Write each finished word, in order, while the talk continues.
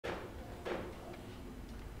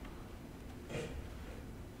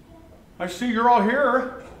I see you're all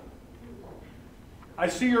here. I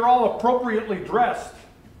see you're all appropriately dressed.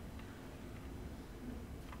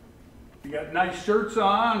 You got nice shirts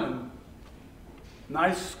on and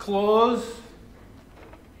nice clothes.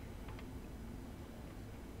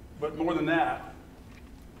 But more than that,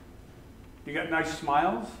 you got nice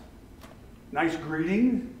smiles, nice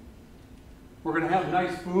greetings. We're going to have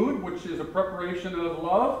nice food, which is a preparation of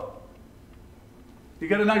love. You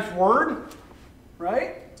got a nice word,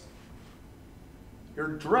 right? You're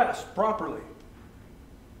dressed properly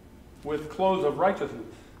with clothes of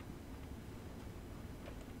righteousness.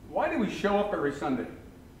 Why do we show up every Sunday?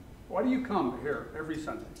 Why do you come here every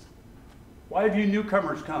Sunday? Why have you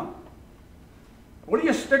newcomers come? What are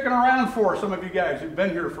you sticking around for, some of you guys who've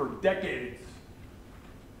been here for decades?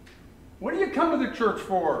 What do you come to the church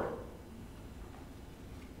for?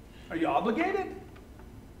 Are you obligated?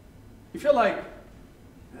 You feel like,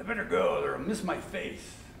 I better go or I'll miss my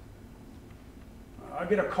face. I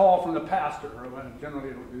get a call from the pastor. I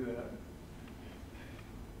generally don't do that.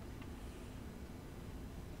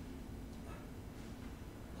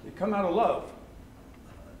 You come out of love.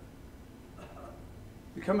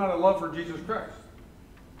 You come out of love for Jesus Christ.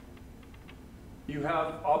 You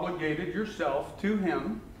have obligated yourself to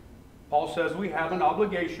him. Paul says we have an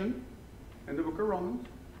obligation in the book of Romans.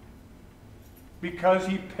 Because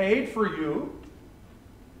he paid for you.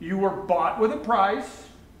 You were bought with a price.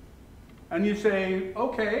 And you say,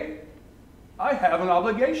 okay, I have an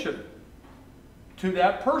obligation to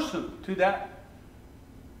that person,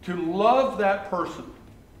 to love that person.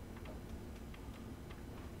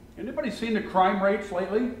 Anybody seen the crime rates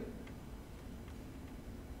lately?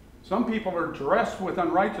 Some people are dressed with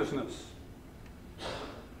unrighteousness.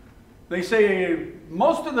 They say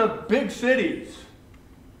most of the big cities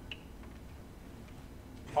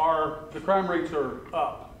the crime rates are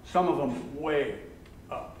up. Some of them way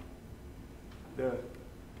up.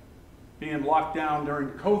 Being locked down during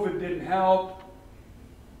COVID didn't help.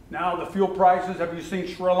 Now the fuel prices, have you seen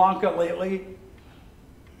Sri Lanka lately?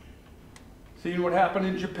 Seen what happened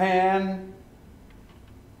in Japan?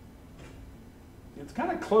 It's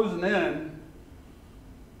kind of closing in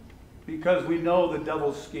because we know the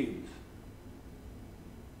devil's schemes.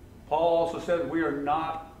 Paul also said we are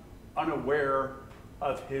not unaware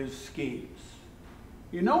of his schemes.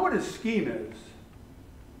 You know what his scheme is?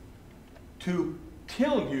 To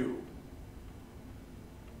kill you.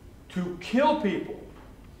 To kill people.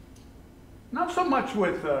 Not so much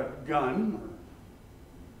with a gun.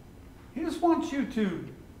 He just wants you to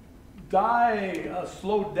die a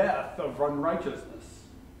slow death of unrighteousness.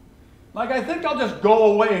 Like, I think I'll just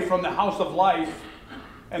go away from the house of life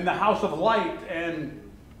and the house of light and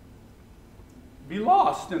be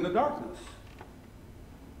lost in the darkness.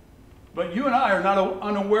 But you and I are not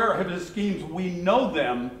unaware of his schemes. We know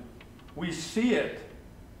them. We see it.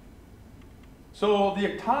 So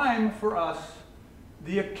the time for us,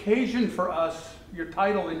 the occasion for us, your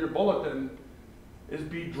title in your bulletin, is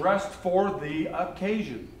be dressed for the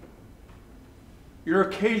occasion. Your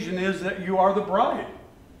occasion is that you are the bride.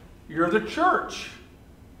 You're the church.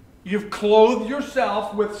 You've clothed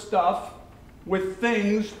yourself with stuff, with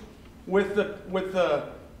things, with the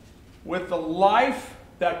life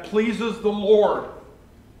that pleases the Lord.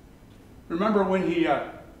 Remember when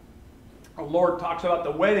the Lord talks about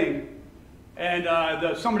the wedding,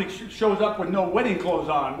 and somebody shows up with no wedding clothes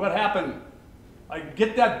on. What happened? Like,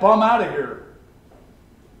 get that bum out of here.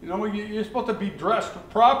 You know, you're supposed to be dressed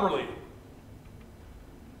properly.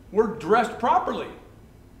 We're dressed properly.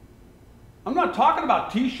 I'm not talking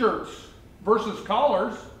about t-shirts versus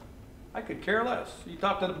collars. I could care less. You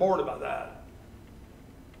talk to the board about that.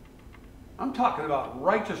 I'm talking about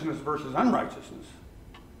righteousness versus unrighteousness.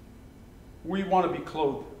 We want to be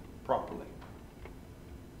clothed properly.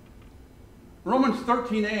 Romans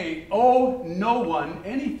 13:8, owe no one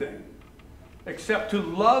anything except to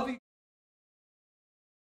love each other.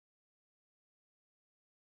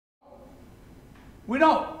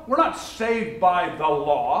 We're not saved by the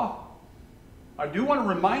law. I do want to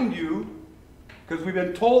remind you, because we've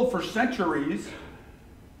been told for centuries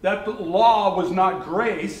that the law was not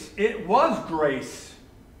grace. It was grace.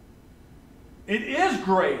 It is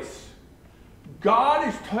grace. God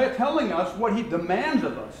is telling us what he demands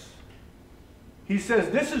of us. He says,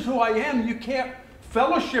 this is who I am. You can't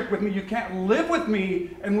fellowship with me. You can't live with me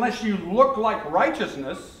unless you look like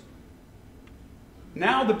righteousness.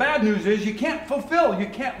 Now the bad news is you can't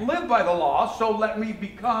live by the law, so let me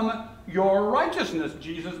become your righteousness.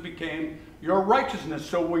 Jesus became your righteousness,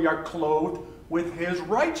 so we are clothed with his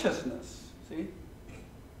righteousness. See?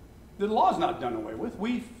 The law is not done away with.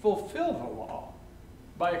 We fulfill the law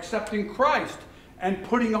by accepting Christ and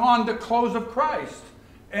putting on the clothes of Christ.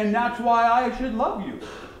 And that's why I should love you.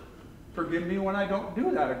 Forgive me when I don't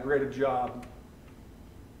do that a great job.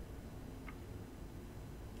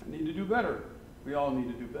 I need to do better. We all need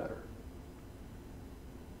to do better.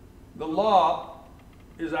 The law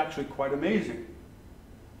is actually quite amazing.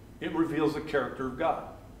 It reveals the character of God.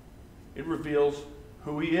 It reveals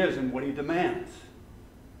who he is and what he demands.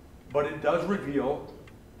 But it does reveal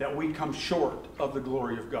that we come short of the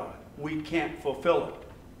glory of God. We can't fulfill it.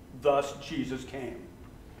 Thus, Jesus came.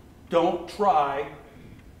 Don't try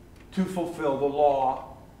to fulfill the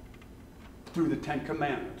law through the 10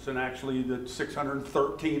 Commandments and actually the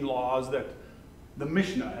 613 laws that the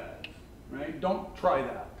Mishnah has. Right? Don't try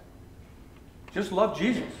that. Just love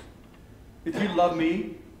Jesus. If you love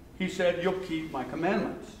me, he said, you'll keep my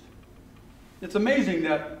commandments. It's amazing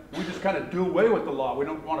that we just kind of do away with the law. We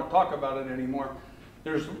don't want to talk about it anymore.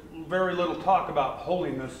 There's very little talk about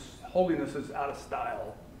holiness. Holiness is out of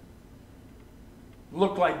style.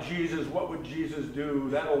 Look like Jesus, what would Jesus do?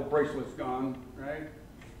 That old bracelet's gone, right?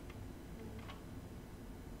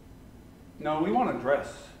 No, we want to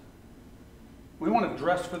dress. We want to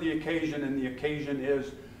dress for the occasion, and the occasion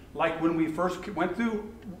is like when we first went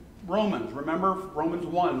through Romans. Remember Romans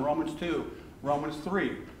 1, Romans 2, Romans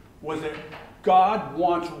 3. Was it God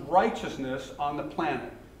wants righteousness on the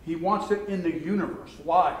planet. He wants it in the universe.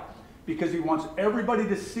 Why? Because he wants everybody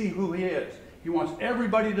to see who he is. He wants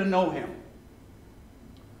everybody to know him.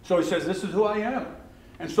 So he says, this is who I am.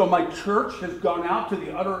 And so my church has gone out to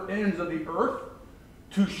the utter ends of the earth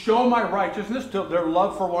to show my righteousness, to their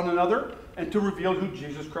love for one another, and to reveal who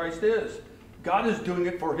Jesus Christ is. God is doing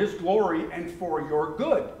it for his glory and for your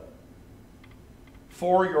good.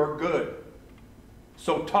 For your good.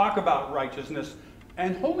 So talk about righteousness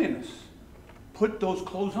and holiness. Put those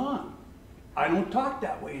clothes on. I don't talk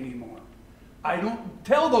that way anymore. I don't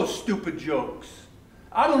tell those stupid jokes.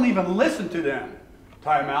 I don't even listen to them.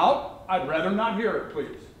 Time out. I'd rather not hear it,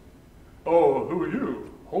 please. Oh, who are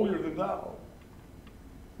you? Holier than thou.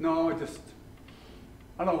 No,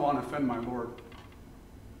 I don't want to offend my Lord.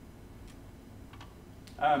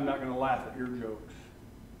 I'm not going to laugh at your jokes.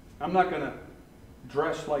 I'm not going to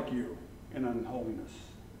dress like you in unholiness.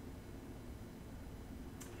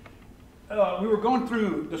 We were going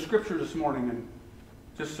through the scripture this morning and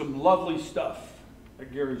just some lovely stuff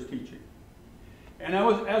that Gary's teaching. And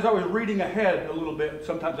as I was reading ahead a little bit,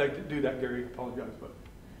 sometimes I do that, Gary, I apologize, but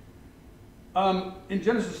in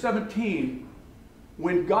Genesis 17,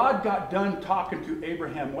 when God got done talking to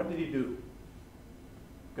Abraham, what did he do?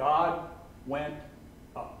 God went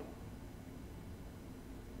up.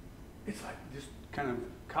 It's like just kind of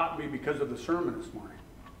caught me because of the sermon this morning.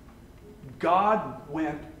 God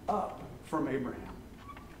went up from Abraham.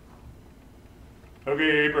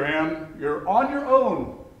 Okay, Abraham, you're on your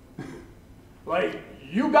own. Like,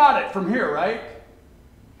 you got it from here, right?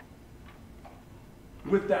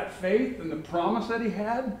 With that faith and the promise that he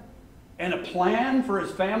had, and a plan for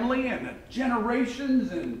his family and the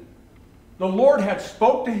generations, and the Lord had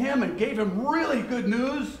spoke to him and gave him really good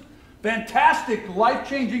news, fantastic,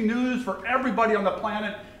 life-changing news for everybody on the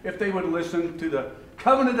planet if they would listen to the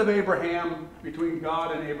covenant of Abraham between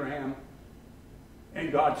God and Abraham.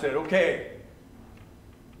 And God said, okay,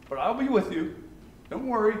 but I'll be with you. Don't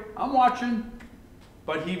worry, I'm watching.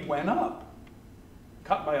 But he went up.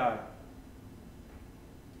 Caught my eye.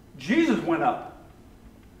 Jesus went up.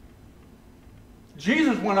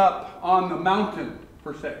 Jesus went up on the mountain,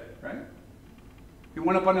 per se, right? He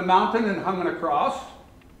went up on the mountain and hung on a cross.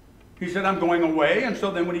 He said, I'm going away. And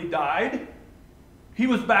so then when he died, he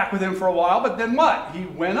was back with him for a while. But then what? He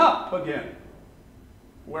went up again.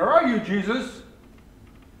 Where are you, Jesus?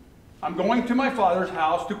 I'm going to my Father's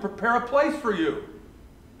house to prepare a place for you.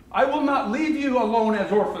 I will not leave you alone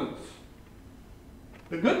as orphans.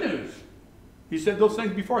 The good news. He said those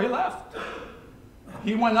things before he left.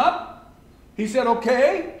 He went up. He said,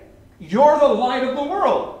 okay, you're the light of the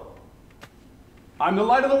world. I'm the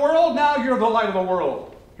light of the world. Now you're the light of the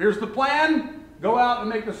world. Here's the plan. Go out and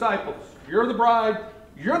make disciples. You're the bride.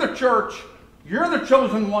 You're the church. You're the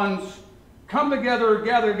chosen ones. Come together,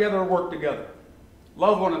 gather together, work together.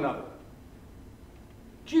 Love one another.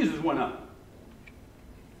 Jesus went up.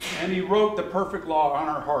 And he wrote the perfect law on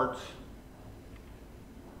our hearts.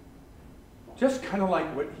 Just kind of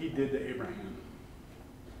like what he did to Abraham.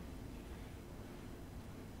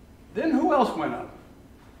 Then who else went up?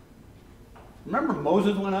 Remember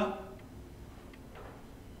Moses went up?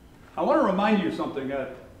 I want to remind you of something.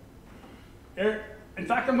 In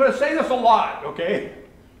fact, I'm going to say this a lot, okay?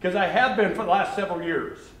 Because I have been for the last several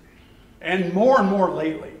years. And more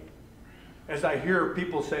lately. As I hear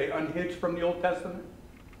people say, unhitched from the Old Testament.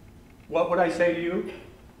 what would I say to you?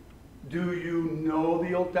 Do you know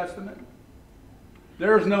the Old Testament?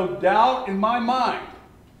 There is no doubt in my mind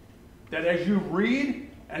that as you read,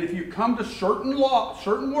 and if you come to certain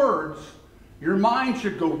words, your mind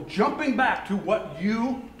should go jumping back to what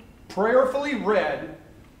you prayerfully read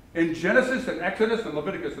in Genesis and Exodus and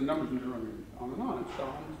Leviticus and Numbers and Deuteronomy, on and on, and so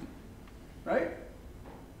on. Right?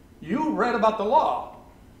 You read about the law.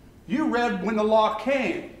 You read when the law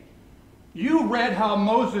came. You read how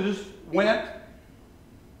Moses went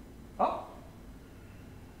up.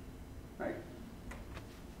 Right?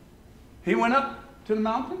 He went up to the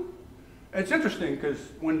mountain. It's interesting because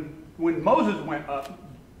when Moses went up,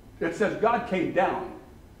 it says God came down.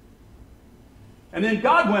 And then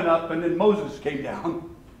God went up and then Moses came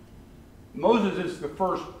down. Moses is the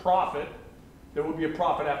first prophet. There will be a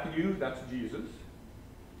prophet after you. That's Jesus.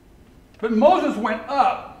 But Moses went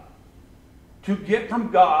up to get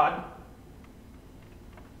from God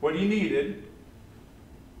what he needed,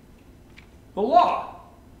 the law.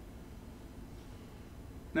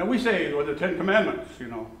 Now we say, well, the Ten Commandments, you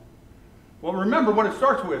know. Well, remember what it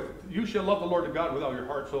starts with. You shall love the Lord your God with all your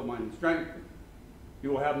heart, soul, mind, and strength. You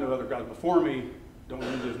will have no other gods before me. Don't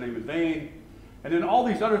use his name in vain. And then all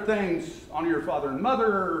these other things, honor your father and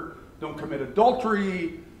mother, don't commit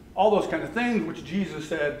adultery, all those kind of things, which Jesus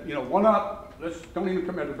said, you know, one up, don't even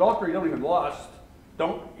commit adultery, don't even lust.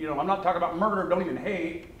 Don't, you know, I'm not talking about murder, don't even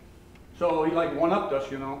hate. So he like one-upped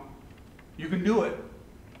us, you know. You can do it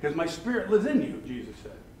because my spirit lives in you, Jesus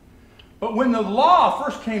said. But when the law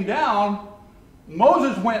first came down,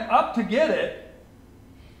 Moses went up to get it,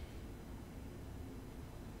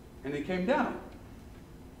 and he came down.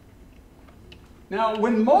 Now,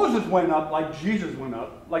 when Moses went up, like Jesus went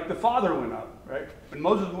up, like the Father went up, right? When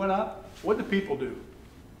Moses went up, what did the people do?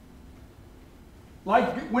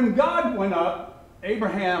 Like when God went up,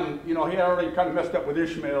 Abraham, you know, he had already kind of messed up with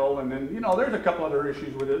Ishmael, and then, you know, there's a couple other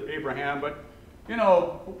issues with Abraham, but, you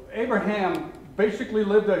know, Abraham basically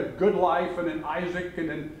lived a good life, and then Isaac, and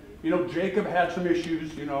then, you know, Jacob had some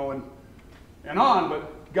issues, you know, and on,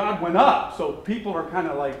 but God went up, so people are kind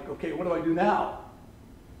of like, okay, what do I do now?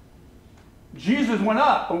 Jesus went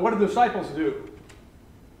up, and what did the disciples do?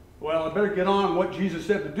 Well, I better get on what Jesus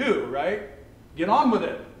said to do, right? Get on with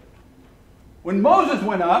it. When Moses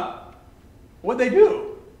went up, what did they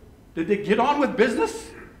do? Did they get on with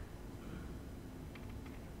business?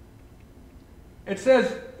 It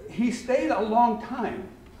says he stayed a long time.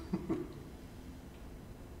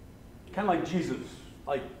 Kind of like Jesus,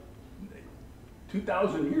 like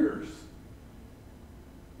 2,000 years.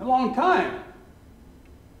 A long time.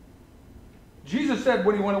 Jesus said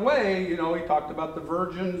when he went away, you know, he talked about the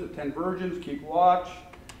virgins, the 10 virgins, keep watch.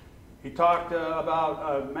 He talked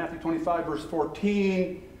about Matthew 25, verse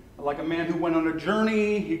 14, like a man who went on a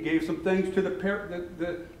journey. He gave some things to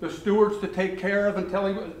the stewards to take care of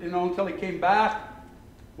until he came back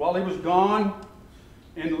while he was gone.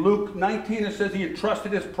 In Luke 19, it says he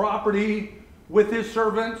entrusted his property with his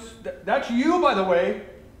servants. That's you, by the way.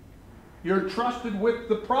 You're entrusted with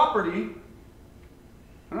the property.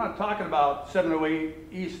 I'm not talking about 708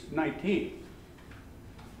 East 19th.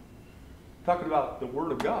 I'm talking about the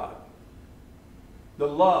Word of God. The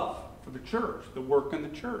love for the church, the work in the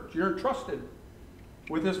church. You're entrusted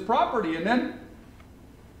with this property. And then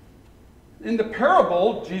in the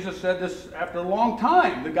parable, Jesus said this after a long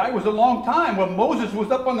time. The guy was a long time. Well, Moses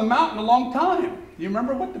was up on the mountain a long time. Do you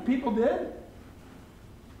remember what the people did?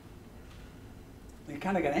 They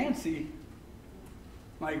kind of got antsy.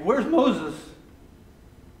 Like, where's Moses?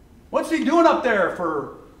 What's he doing up there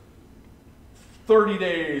for 30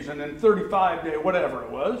 days and then 35 days, whatever it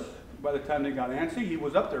was? By the time they got antsy, he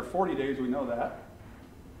was up there 40 days, we know that.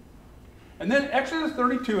 And then Exodus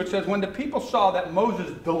 32, it says, when the people saw that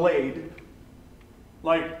Moses delayed,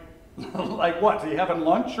 like what? Is he having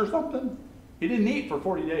lunch or something? He didn't eat for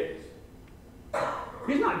 40 days.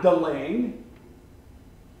 He's not delaying.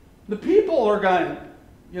 The people are going,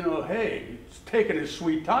 you know, hey, he's taking his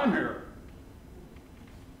sweet time here.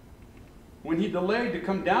 When he delayed to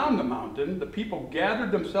come down the mountain, the people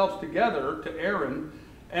gathered themselves together to Aaron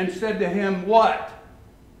and said to him, what?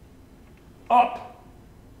 Up,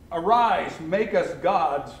 arise, make us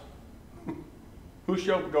gods who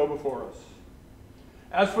shall go before us.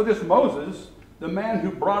 As for this Moses, the man who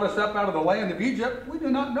brought us up out of the land of Egypt, we do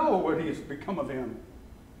not know what he has become of him.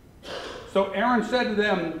 So Aaron said to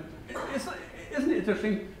them, isn't it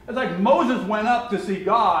interesting? It's like Moses went up to see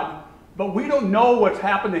God, but we don't know what's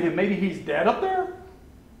happened to him. Maybe he's dead up there?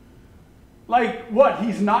 Like, what?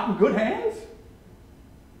 He's not in good hands?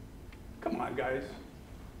 Come on, guys.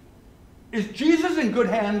 Is Jesus in good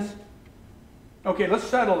hands? Okay, let's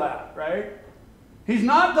settle that, right? He's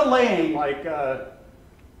not delaying like,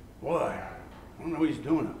 boy, I don't know what he's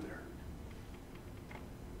doing up there.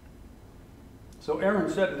 So Aaron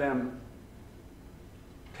said to them,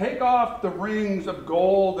 take off the rings of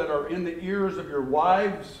gold that are in the ears of your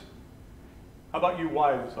wives. How about you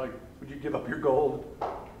wives? Like, would you give up your gold?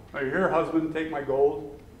 Are you here, husband? Take my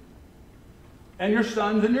gold. And your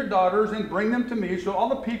sons and your daughters, and bring them to me. So all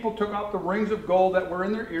the people took out the rings of gold that were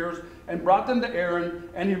in their ears and brought them to Aaron,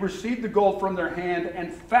 and he received the gold from their hand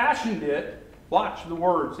and fashioned it. Watch the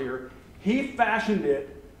words here. He fashioned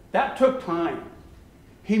it. That took time.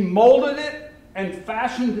 He molded it and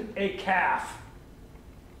fashioned a calf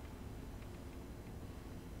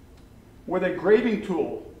with a graving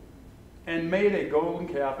tool and made a golden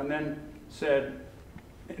calf, and then said,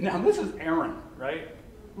 now this is Aaron, right?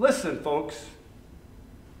 Listen, folks.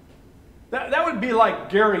 That would be like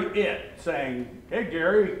Gary It saying, hey,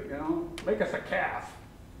 Gary, make us a calf.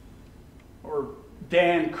 Or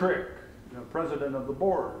Dan Crick, president of the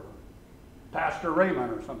board. Pastor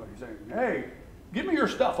Raymond or somebody saying, hey, give me your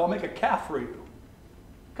stuff. I'll make a calf for you.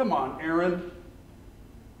 Come on, Aaron.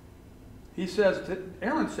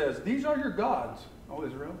 Aaron says, these are your gods, O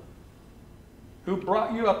Israel, who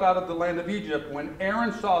brought you up out of the land of Egypt. When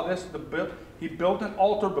Aaron saw this, he built an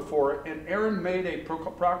altar before it, and Aaron made a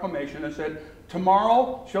proclamation and said,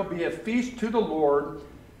 tomorrow shall be a feast to the Lord.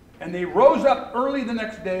 And they rose up early the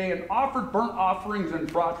next day and offered burnt offerings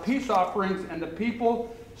and brought peace offerings, and the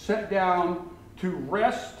people sat down to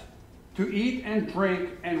rest, to eat and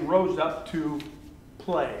drink, and rose up to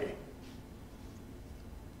play.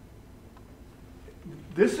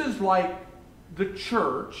 This is like the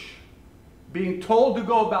church being told to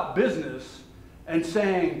go about business and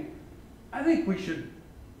saying, I think we should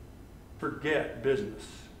forget business.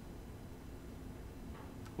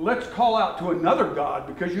 Let's call out to another God,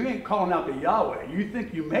 because you ain't calling out to Yahweh. You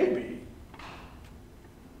think you may be.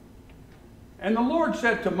 And the Lord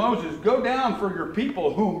said to Moses, go down for your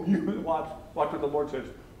people whom you, watch what the Lord says,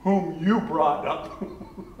 whom you brought up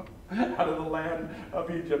out of the land of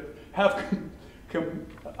Egypt.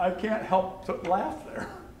 I can't help to laugh there.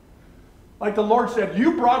 Like the Lord said,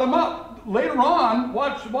 you brought them up. Later on,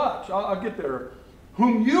 watch, I'll get there.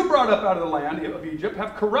 Whom you brought up out of the land of Egypt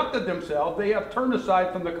have corrupted themselves. They have turned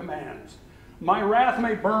aside from the commands. My wrath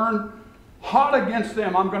may burn hot against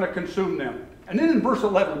them. I'm going to consume them. And then in verse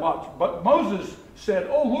 11, watch. But Moses said,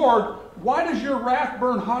 oh Lord, why does your wrath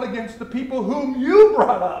burn hot against the people whom you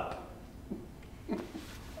brought up?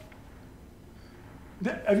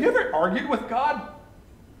 Have you ever argued with God?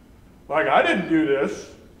 Like, I didn't do this.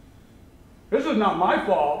 This is not my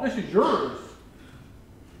fault. This is yours.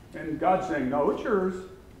 And God's saying, no, it's yours.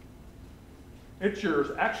 It's yours.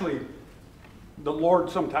 Actually, the Lord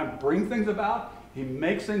sometimes brings things about. He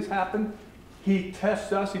makes things happen. He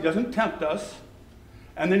tests us. He doesn't tempt us.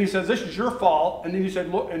 And then he says, this is your fault. And then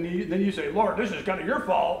you say, Lord, this is kind of your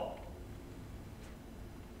fault.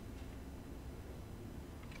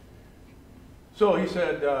 So he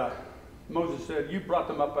said, Moses said, you brought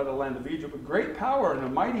them up out of the land of Egypt with great power and a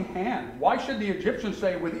mighty hand. Why should the Egyptians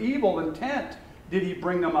say, with evil intent did he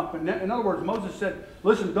bring them up? In other words, Moses said,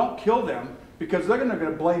 listen, don't kill them, because they're going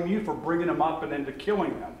to blame you for bringing them up and then to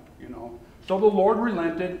killing them. So the Lord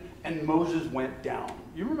relented, and Moses went down.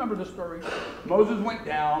 You remember the story? Moses went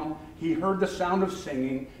down. He heard the sound of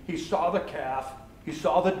singing. He saw the calf. He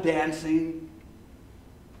saw the dancing.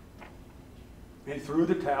 He threw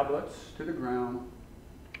the tablets to the ground,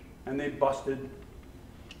 and they busted.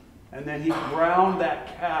 And then he ground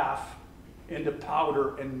that calf into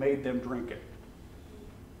powder and made them drink it.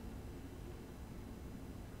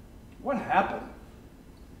 What happened?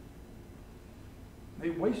 They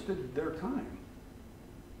wasted their time.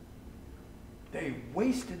 They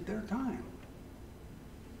wasted their time.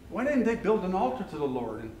 Why didn't they build an altar to the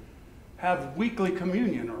Lord and have weekly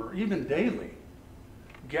communion or even daily?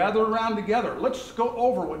 Gather around together. Let's go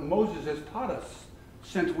over what Moses has taught us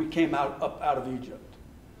since we came up out of Egypt.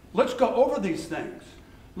 Let's go over these things.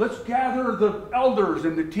 Let's gather the elders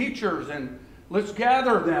and the teachers, and let's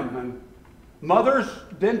gather them. And mothers,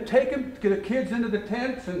 then take the kids into the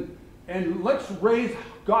tents, and let's raise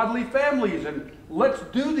godly families, and let's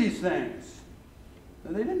do these things.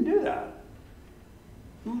 And they didn't do that.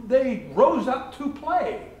 They rose up to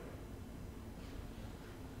play.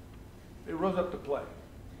 They rose up to play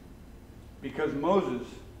because Moses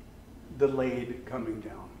delayed coming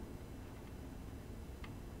down.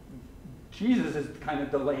 Jesus is kind of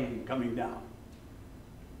delaying coming down.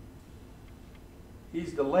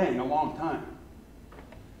 He's delaying a long time.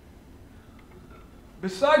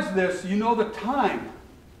 Besides this, you know the time,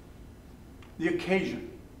 the occasion.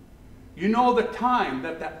 You know the time,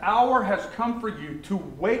 that the hour has come for you to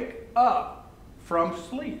wake up from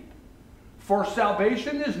sleep. For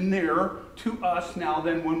salvation is nearer to us now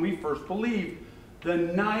than when we first believed. The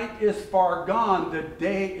night is far gone, the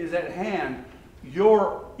day is at hand.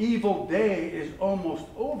 Your evil day is almost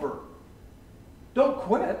over. Don't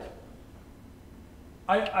quit.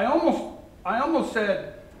 I almost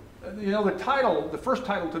said, the first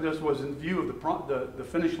title to this was in view of the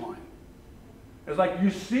finish line. It's like you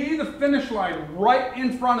see the finish line right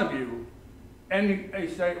in front of you, and you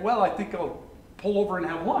say, well, I think I'll pull over and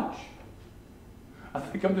have lunch. I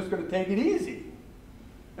think I'm just going to take it easy.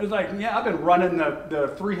 It's like, yeah, I've been running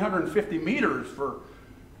the 350 meters for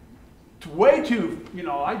way too,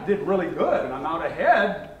 I did really good, and I'm out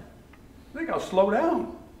ahead. I think I'll slow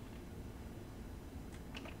down.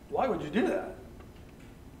 Why would you do that?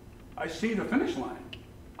 I see the finish line.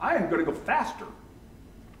 I am going to go faster.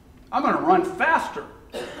 I'm going to run faster.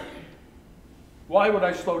 Why would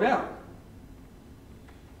I slow down?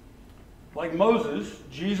 Like Moses,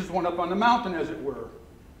 Jesus went up on the mountain, as it were.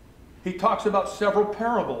 He talks about several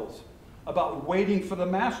parables about waiting for the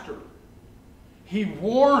master. He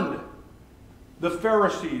warned the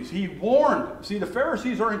Pharisees. See, the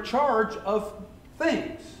Pharisees are in charge of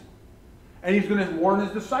things. And he's going to warn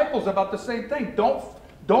his disciples about the same thing.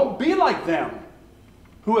 Don't be like them,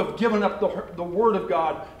 who have given up the word of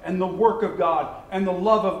God and the work of God and the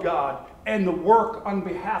love of God and the work on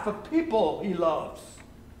behalf of people he loves.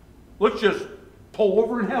 Let's just pull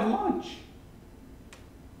over and have lunch.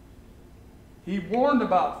 He warned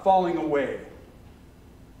about falling away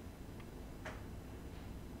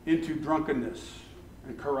into drunkenness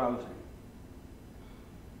and carousing.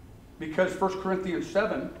 Because 1 Corinthians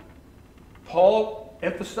 7, Paul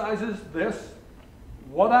emphasizes this.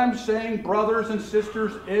 What I'm saying, brothers and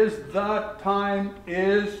sisters, is the time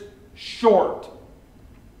is short.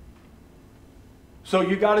 So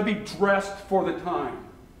you got to be dressed for the time.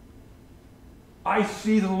 I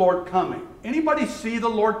see the Lord coming. Anybody see the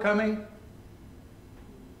Lord coming?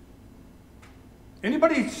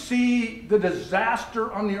 Anybody see the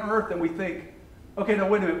disaster on the earth and we think, okay, now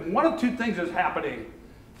wait a minute, one of two things is happening.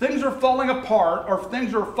 Things are falling apart or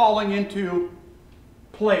things are falling into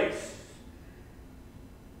place.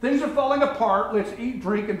 Things are falling apart. Let's eat,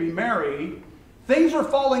 drink, and be merry. Things are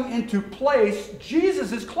falling into place.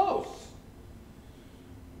 Jesus is close.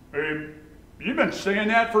 Hey, you've been saying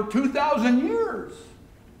that for 2,000 years.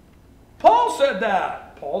 Paul said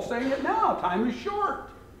that. Paul's saying it now. Time is short.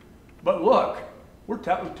 But look, we're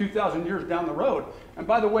 2,000 years down the road. And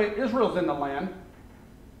by the way, Israel's in the land,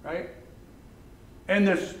 right? And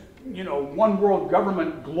this, one world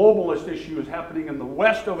government globalist issue is happening in the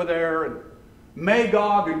West over there, and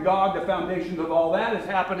Magog and Gog, the foundations of all that is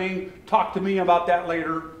happening. Talk to me about that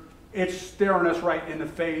later. It's staring us right in the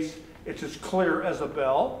face. It's as clear as a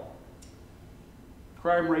bell.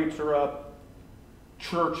 Crime rates are up.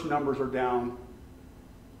 Church numbers are down.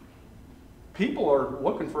 People are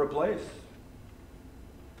looking for a place.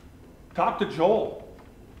 Talk to Joel.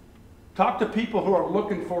 Talk to people who are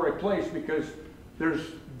looking for a place, because there's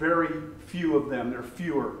very few of them. There are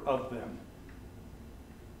fewer of them.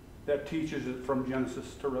 That teaches it from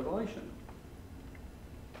Genesis to Revelation.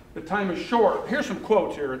 The time is short. Here's some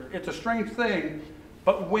quotes here. It's a strange thing,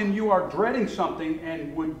 but when you are dreading something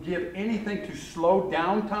and would give anything to slow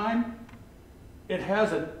down time, it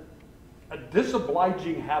has a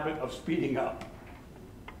disobliging habit of speeding up.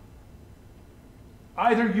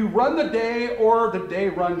 Either you run the day or the day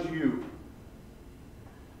runs you.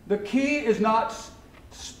 The key is not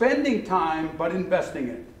spending time, but investing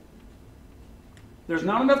it. There's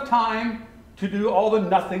not enough time to do all the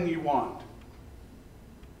nothing you want.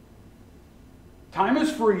 Time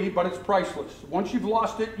is free, but it's priceless. Once you've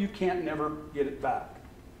lost it, you can't never get it back.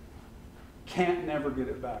 Can't never get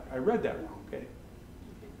it back. I read that wrong, okay?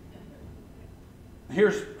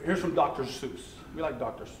 Here's from Dr. Seuss. We like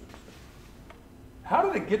Dr. Seuss. How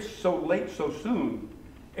did it get so late so soon?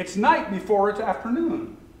 It's night before it's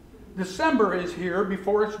afternoon. December is here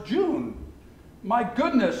before it's June. My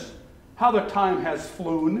goodness, how the time has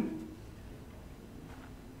flown.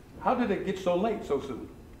 How did it get so late so soon?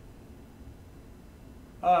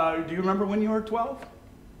 Do you remember when you were 12?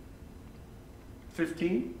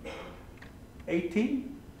 15?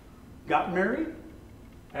 18? Got married?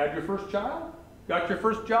 Had your first child? Got your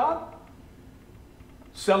first job?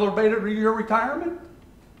 Celebrated your retirement?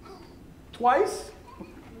 Twice?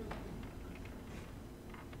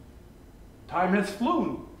 Time has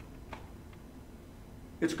flown.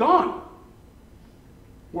 It's gone.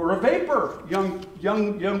 We're a vapor.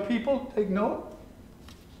 Young people, take note.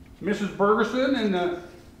 Mrs. Bergerson in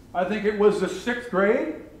I think it was the 6th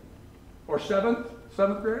grade, or seventh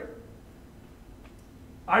grade.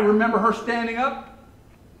 I remember her standing up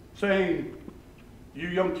saying, "You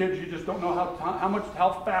young kids, you just don't know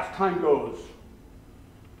how fast time goes."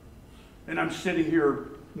 And I'm sitting here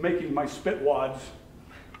making my spit wads,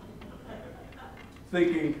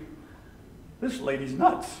 thinking, this lady's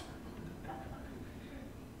nuts.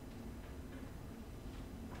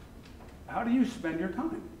 How do you spend your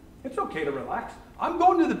time? It's okay to relax. I'm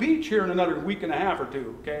going to the beach here in another week and a half or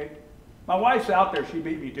two, okay? My wife's out there. She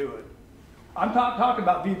beat me to it. I'm not talking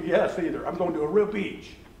about VBS either. I'm going to a real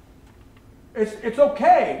beach. It's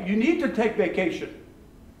okay. You need to take vacation.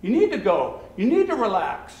 You need to go. You need to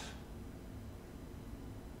relax.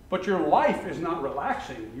 But your life is not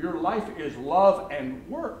relaxing. Your life is love and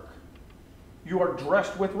work. You are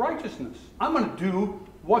dressed with righteousness. I'm going to do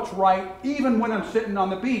what's right even when I'm sitting on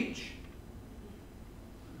the beach.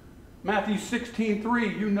 Matthew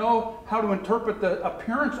 16:3, you know how to interpret the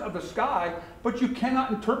appearance of the sky, but you cannot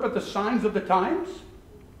interpret the signs of the times.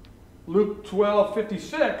 Luke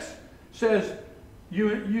 12:56 says,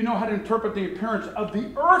 you know how to interpret the appearance of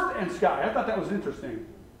the earth and sky. I thought that was interesting.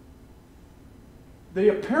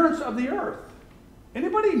 The appearance of the earth.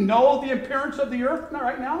 Anybody know the appearance of the earth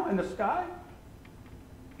right now in the sky?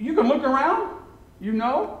 You can look around, you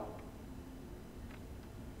know.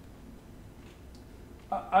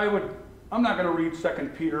 I'm not going to read 2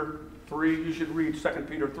 Peter 3. You should read 2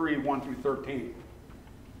 Peter 3, 1 through 13.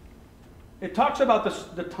 It talks about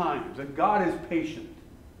the times, and God is patient.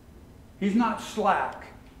 He's not slack.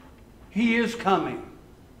 He is coming.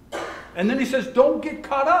 And then he says, don't get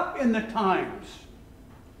caught up in the times.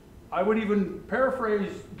 I would even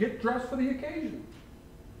paraphrase, get dressed for the occasion.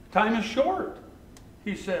 Time is short,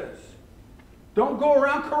 he says. Don't go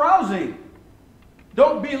around carousing.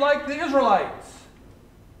 Don't be like the Israelites.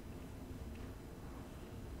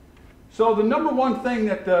 So the number one thing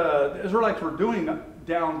that the Israelites were doing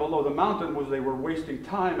down below the mountain was they were wasting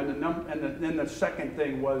time, and then the second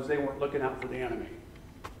thing was they weren't looking out for the enemy.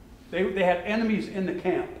 They had enemies in the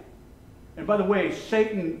camp. And by the way,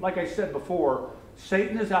 Satan, like I said before,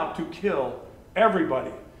 Satan is out to kill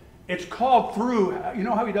everybody. It's called through, you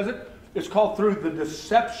know how he does it? It's called through the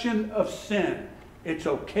deception of sin. It's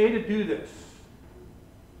okay to do this.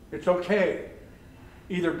 It's okay.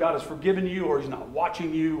 Either God has forgiven you, or he's not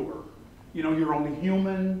watching you, or you're only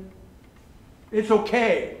human. It's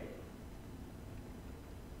okay.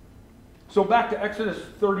 So back to Exodus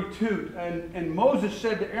 32, and Moses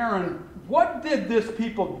said to Aaron, what did this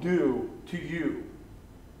people do to you,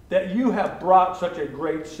 that you have brought such a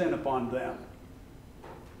great sin upon them?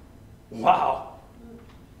 Wow.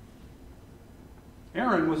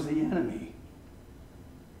 Aaron was the enemy.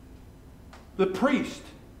 The priest,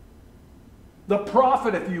 the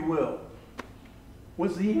prophet, if you will,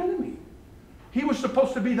 was the enemy. He was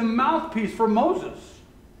supposed to be the mouthpiece for Moses.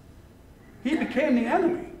 He became the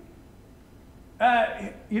enemy.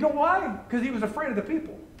 You know why? Because he was afraid of the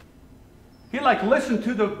people. He listened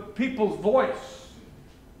to the people's voice,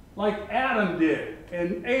 like Adam did,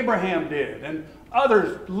 and Abraham did, and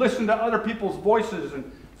others listen to other people's voices and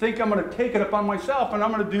think I'm going to take it upon myself and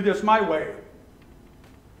I'm going to do this my way.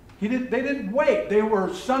 They didn't wait. They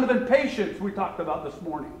were son of impatience, we talked about this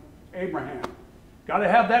morning. Abraham. Got to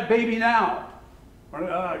have that baby now. I'm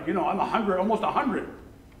 100, almost 100.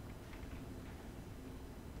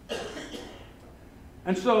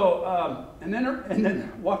 And so, and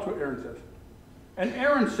then watch what Aaron says. And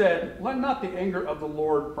Aaron said, let not the anger of the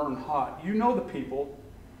Lord burn hot. You know the people.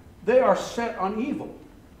 They are set on evil.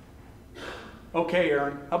 Okay,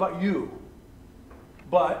 Aaron, how about you?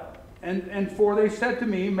 But, and for they said to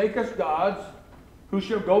me, make us gods who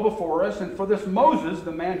shall go before us. And for this Moses,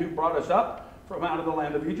 the man who brought us up from out of the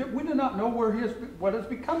land of Egypt, we do not know what has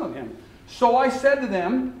become of him. So I said to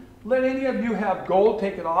them, let any of you have gold,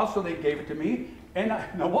 take it off. So they gave it to me. And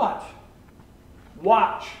now watch.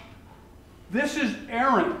 Watch. This is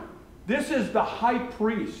Aaron. This is the high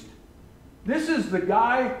priest. This is the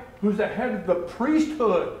guy who's the head of the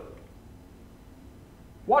priesthood.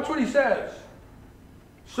 Watch what he says.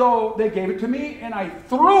 So they gave it to me, and I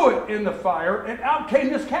threw it in the fire, and out came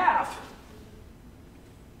this calf.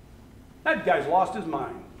 That guy's lost his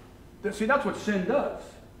mind. See, that's what sin does.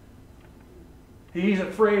 He's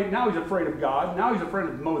afraid. Now he's afraid of God. Now he's afraid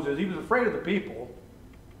of Moses. He was afraid of the people.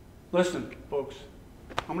 Listen, folks,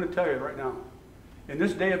 I'm going to tell you right now. In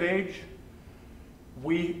this day of age,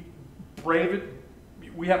 we brave it.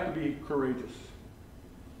 We have to be courageous.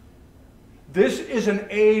 This is an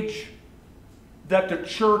age that the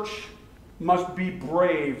church must be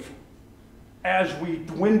brave as we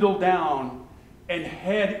dwindle down and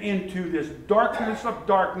head into this darkness of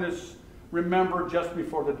darkness, remember, just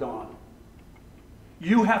before the dawn.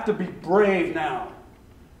 You have to be brave now.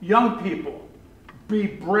 Young people, be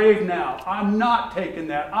brave now. I'm not taking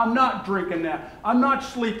that. I'm not drinking that. I'm not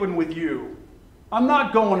sleeping with you. I'm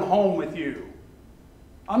not going home with you.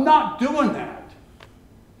 I'm not doing that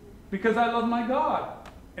because I love my God.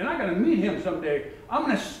 And I'm going to meet him someday. I'm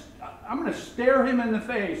going to stare him in the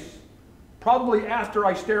face, probably after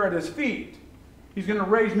I stare at his feet. He's going to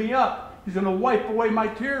raise me up. He's going to wipe away my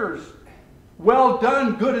tears. Well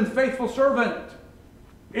done, good and faithful servant.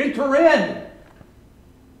 Enter in.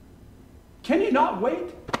 Can you not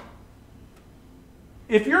wait?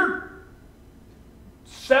 If you're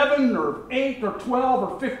 7 or 8 or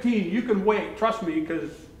 12 or 15, you can wait. Trust me, because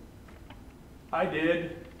I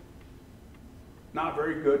did. Not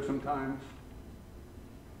very good sometimes.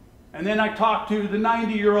 And then I talk to the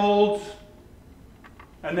 90-year-olds,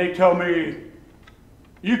 and they tell me,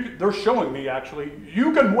 they're showing me actually,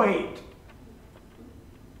 you can wait.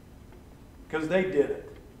 Because they did it.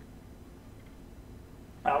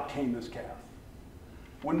 Out came this calf.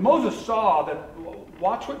 When Moses saw that,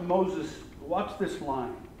 watch this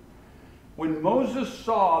line. When Moses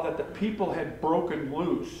saw that the people had broken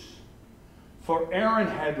loose, for Aaron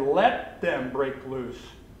had let them break loose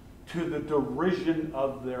to the derision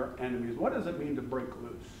of their enemies. What does it mean to break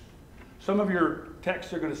loose? Some of your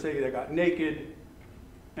texts are going to say they got naked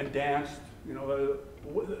and danced. You know,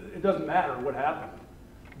 it doesn't matter what happened.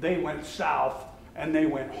 They went south and they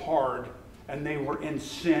went hard and they were in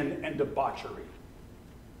sin and debauchery.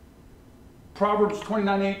 Proverbs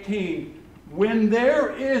 29:18, when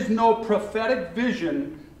there is no prophetic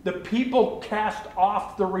vision, the people cast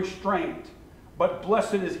off the restraint, but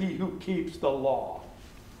blessed is he who keeps the law.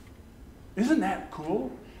 Isn't that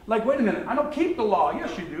cool? Like, wait a minute, I don't keep the law.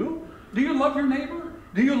 Yes, you do. Do you love your neighbor?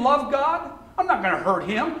 Do you love God? I'm not going to hurt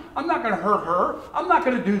him. I'm not going to hurt her. I'm not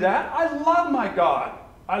going to do that. I love my God.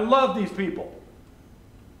 I love these people.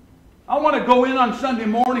 I want to go in on Sunday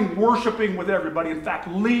morning worshiping with everybody. In fact,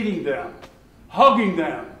 leading them, hugging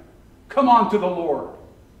them. Come on to the Lord.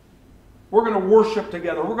 We're going to worship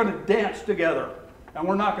together. We're going to dance together. And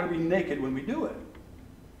we're not going to be naked when we do it.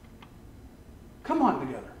 Come on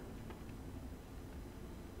together.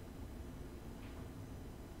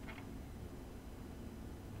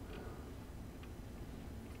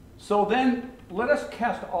 So then, let us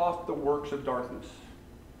cast off the works of darkness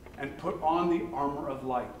and put on the armor of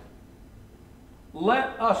light.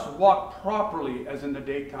 Let us walk properly as in the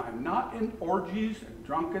daytime, not in orgies and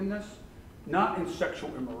drunkenness, not in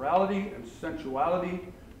sexual immorality and sensuality,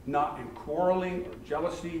 not in quarreling or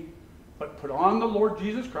jealousy, but put on the Lord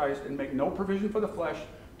Jesus Christ and make no provision for the flesh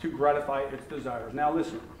to gratify its desires. Now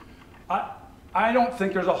listen, I don't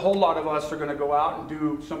think there's a whole lot of us are going to go out and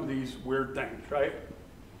do some of these weird things, right?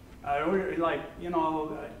 It's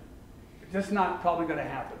just not probably going to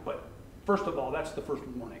happen. But first of all, that's the first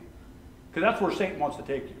warning. Because that's where Satan wants to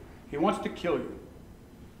take you. He wants to kill you.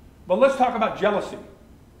 But let's talk about jealousy.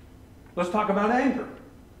 Let's talk about anger.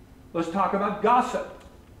 Let's talk about gossip.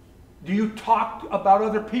 Do you talk about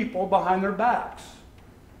other people behind their backs?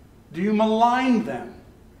 Do you malign them?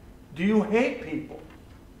 Do you hate people?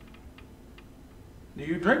 Do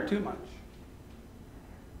you drink too much?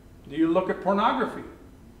 Do you look at pornography?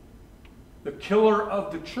 The killer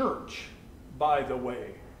of the church, by the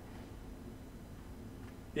way.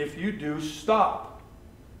 If you do, stop.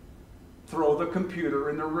 Throw the computer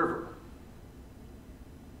in the river.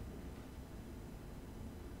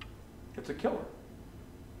 It's a killer.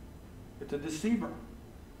 It's a deceiver.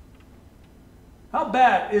 How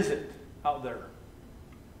bad is it out there?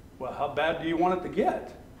 Well, how bad do you want it to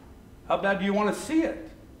get? How bad do you want to see it?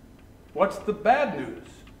 What's the bad news?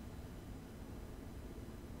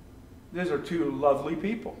 These are two lovely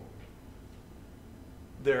people.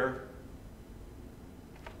 They're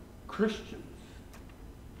Christians.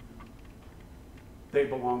 They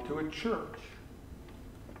belong to a church.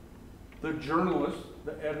 The journalist,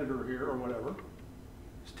 the editor here or whatever,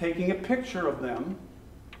 is taking a picture of them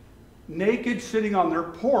naked sitting on their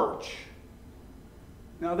porch.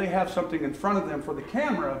 Now they have something in front of them for the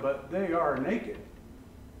camera, but they are naked.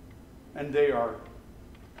 And they are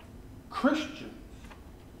Christians.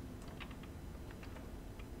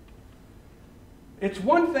 It's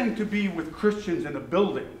one thing to be with Christians in a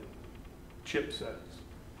building, Chip says.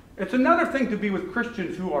 It's another thing to be with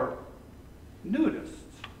Christians who are nudists.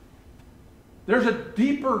 There's a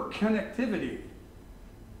deeper connectivity.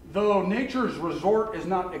 Though Nature's Resort is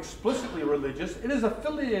not explicitly religious, it is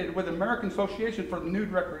affiliated with the American Association for the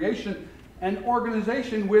Nude Recreation, an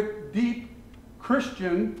organization with deep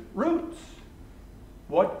Christian roots.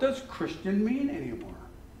 What does Christian mean anymore?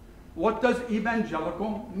 What does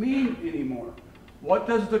evangelical mean anymore? What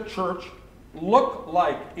does the church look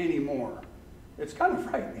like anymore. It's kind of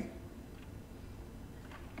frightening.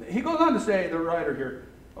 He goes on to say, the writer here,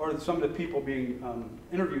 or some of the people being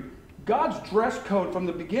interviewed, God's dress code from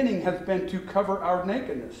the beginning has been to cover our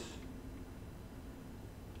nakedness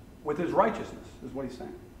with his righteousness, is what he's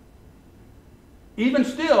saying. Even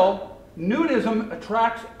still, nudism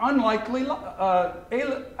attracts unlikely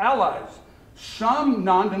allies. Some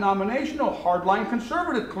non-denominational, hardline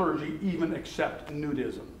conservative clergy even accept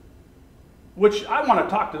nudism. Which I want to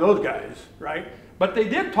talk to those guys, right? But they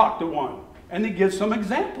did talk to one, and he gives some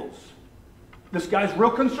examples. This guy's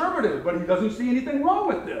real conservative, but he doesn't see anything wrong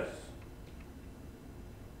with this.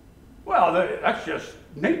 Well, that's just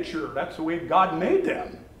nature. That's the way God made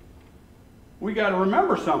them. We got to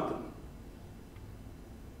remember something.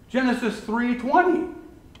 Genesis 3:20.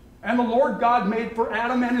 And the Lord God made for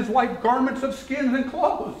Adam and his wife garments of skins and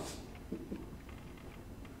clothes.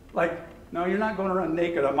 Like, no, you're not going around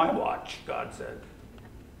naked on my watch, God said.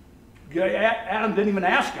 Adam didn't even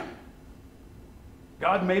ask him.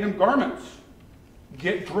 God made him garments.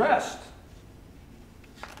 Get dressed.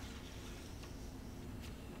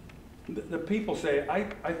 The people say,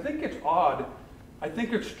 I think it's odd. I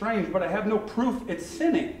think it's strange, but I have no proof it's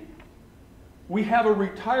sinning. We have a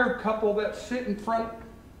retired couple that sit in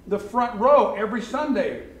the front row every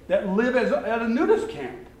Sunday that live at a nudist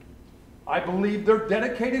camp. I believe they're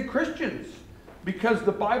dedicated Christians because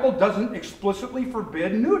the Bible doesn't explicitly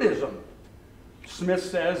forbid nudism. Smith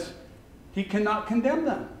says he cannot condemn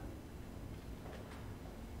them.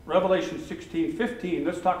 Revelation 16:15,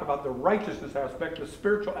 let's talk about the righteousness aspect, the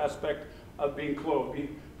spiritual aspect of being clothed.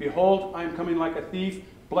 Behold, I am coming like a thief.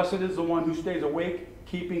 Blessed is the one who stays awake,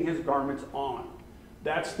 keeping his garments on.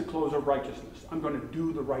 That's the clothes of righteousness. I'm going to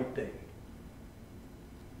do the right thing,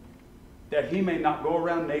 that he may not go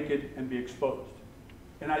around naked and be exposed.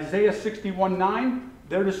 In Isaiah 61:9,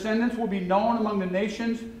 their descendants will be known among the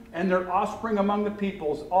nations and their offspring among the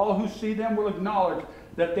peoples. All who see them will acknowledge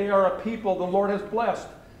that they are a people the Lord has blessed.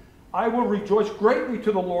 I will rejoice greatly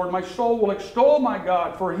to the Lord. My soul will extol my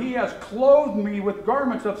God, for he has clothed me with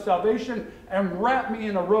garments of salvation and wrapped me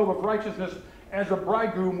in a robe of righteousness, as a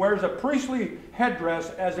bridegroom wears a priestly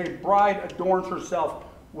headdress, as a bride adorns herself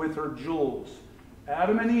with her jewels.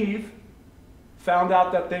 Adam and Eve found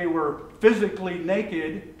out that they were physically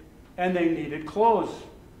naked and they needed clothes.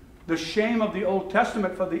 The shame of the Old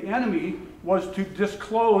Testament for the enemy was to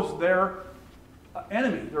disclose their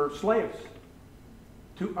enemy, their slaves,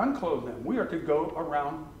 to unclothe them. We are to go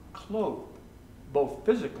around clothed, both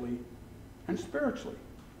physically and spiritually.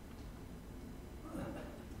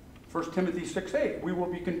 1 Timothy 6:8, we will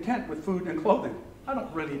be content with food and clothing. I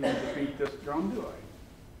don't really need to beat this drum, do I?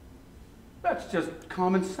 That's just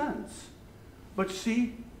common sense. But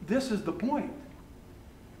see, this is the point.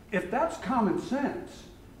 If that's common sense,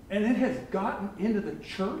 and it has gotten into the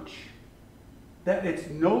church that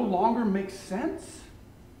it no longer makes sense,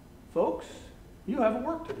 folks, you have a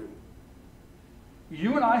work to do.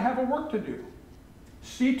 You and I have a work to do.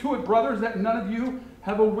 See to it, brothers, that none of you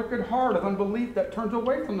have a wicked heart of unbelief that turns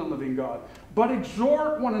away from the living God. But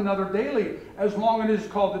exhort one another daily, as long as it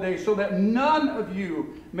is called today, so that none of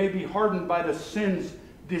you may be hardened by the sin's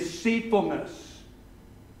deceitfulness.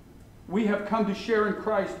 We have come to share in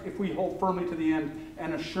Christ if we hold firmly to the end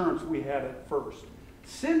an assurance we had at first.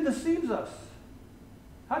 Sin deceives us.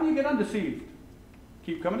 How do you get undeceived?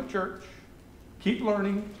 Keep coming to church. Keep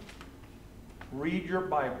learning. Read your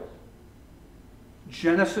Bible.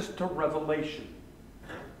 Genesis to Revelation.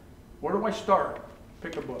 Where do I start?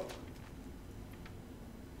 Pick a book.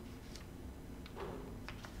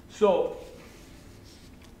 So,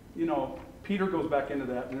 Peter goes back into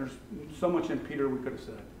that, and there's so much in Peter we could have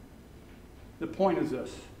said. The point is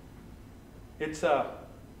this. It's a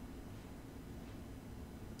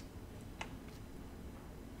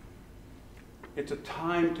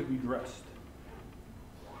time to be dressed.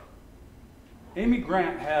 Amy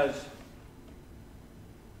Grant has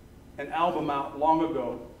an album out long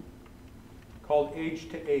ago called Age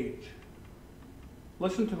to Age.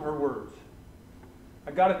 Listen to her words.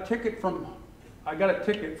 I got a ticket from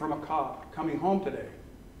a cop coming home today.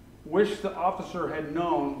 Wish the officer had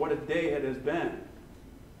known what a day it has been.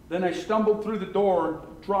 Then I stumbled through the door,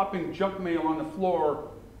 dropping junk mail on the floor.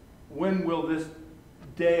 When will this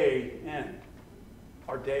day end?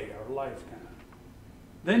 Our day, our life, kind of.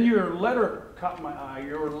 Then your letter caught my eye.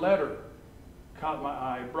 Your letter caught my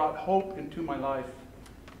eye, brought hope into my life.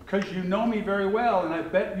 Because you know me very well, and I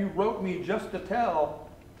bet you wrote me just to tell.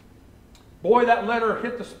 Boy, that letter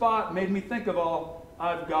hit the spot, made me think of all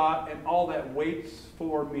I've got and all that waits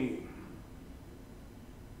for me.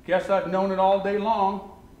 Guess I've known it all day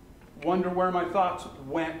long. Wonder where my thoughts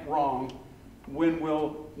went wrong. When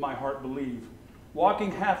will my heart believe?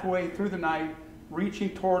 Walking halfway through the night, reaching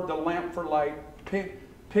toward the lamp for light,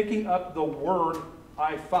 picking up the word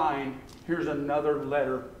I find. Here's another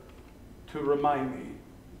letter to remind me.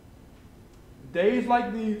 Days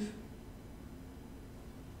like these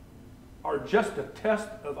are just a test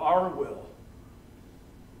of our will.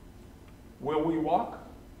 Will we walk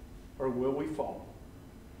or will we fall?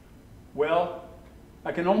 Well,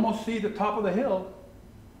 I can almost see the top of the hill,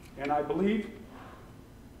 and I believe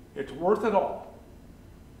it's worth it all.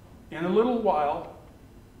 In a little while,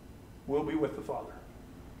 we'll be with the Father.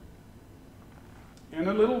 In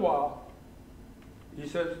a little while, he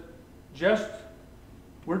says,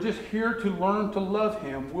 we're just here to learn to love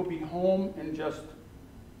him. We'll be home in just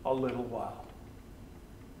a little while.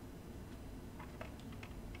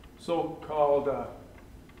 So-called,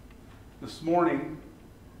 this morning,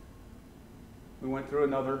 we went through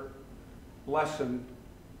another lesson,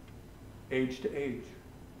 age to age.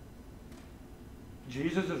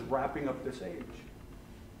 Jesus is wrapping up this age.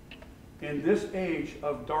 In this age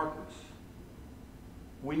of darkness,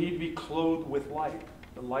 we need to be clothed with light,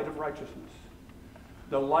 the light of righteousness.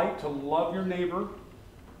 The light to love your neighbor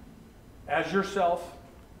as yourself,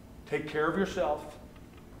 take care of yourself,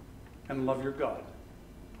 and love your God.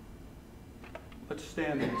 Let's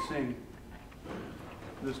stand and sing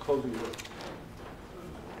this closing verse.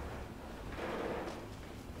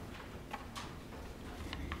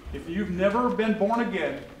 If you've never been born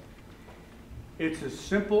again, it's as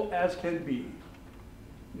simple as can be.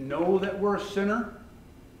 Know that we're a sinner.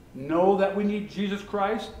 Know that we need Jesus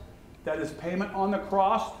Christ. That his payment on the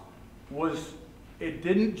cross it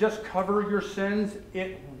didn't just cover your sins,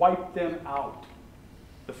 it wiped them out.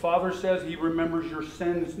 The Father says he remembers your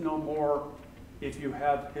sins no more if you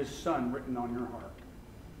have his Son written on your heart.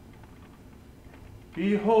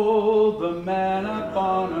 Behold the man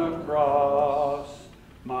upon a cross,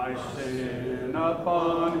 my sin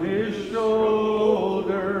upon his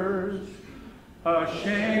shoulders.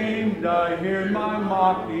 Ashamed, I hear my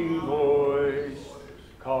mocking voice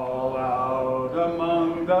call out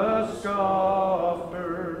among the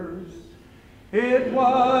scoffers. It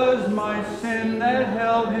was my sin that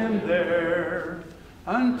held him there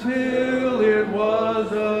until it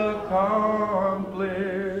was accomplished.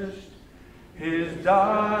 His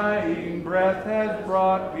dying breath has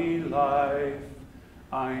brought me life.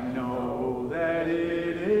 I know that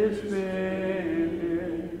it is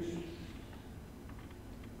finished.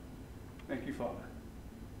 Thank you, Father,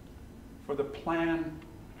 for the plan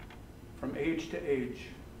from age to age,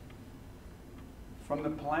 for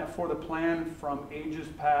the plan from ages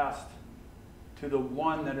past to the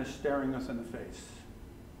one that is staring us in the face.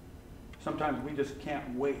 Sometimes we just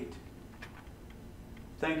can't wait.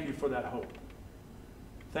 Thank you for that hope.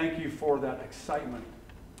 Thank you for that excitement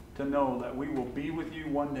to know that we will be with you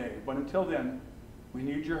one day. But until then, we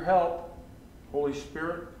need your help, Holy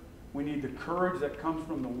Spirit. We need the courage that comes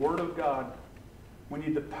from the Word of God. We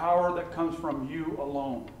need the power that comes from you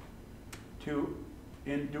alone to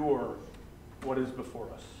endure what is before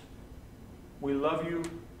us. We love you,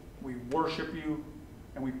 we worship you,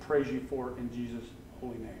 and we praise you for it in Jesus'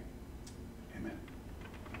 holy name. Amen.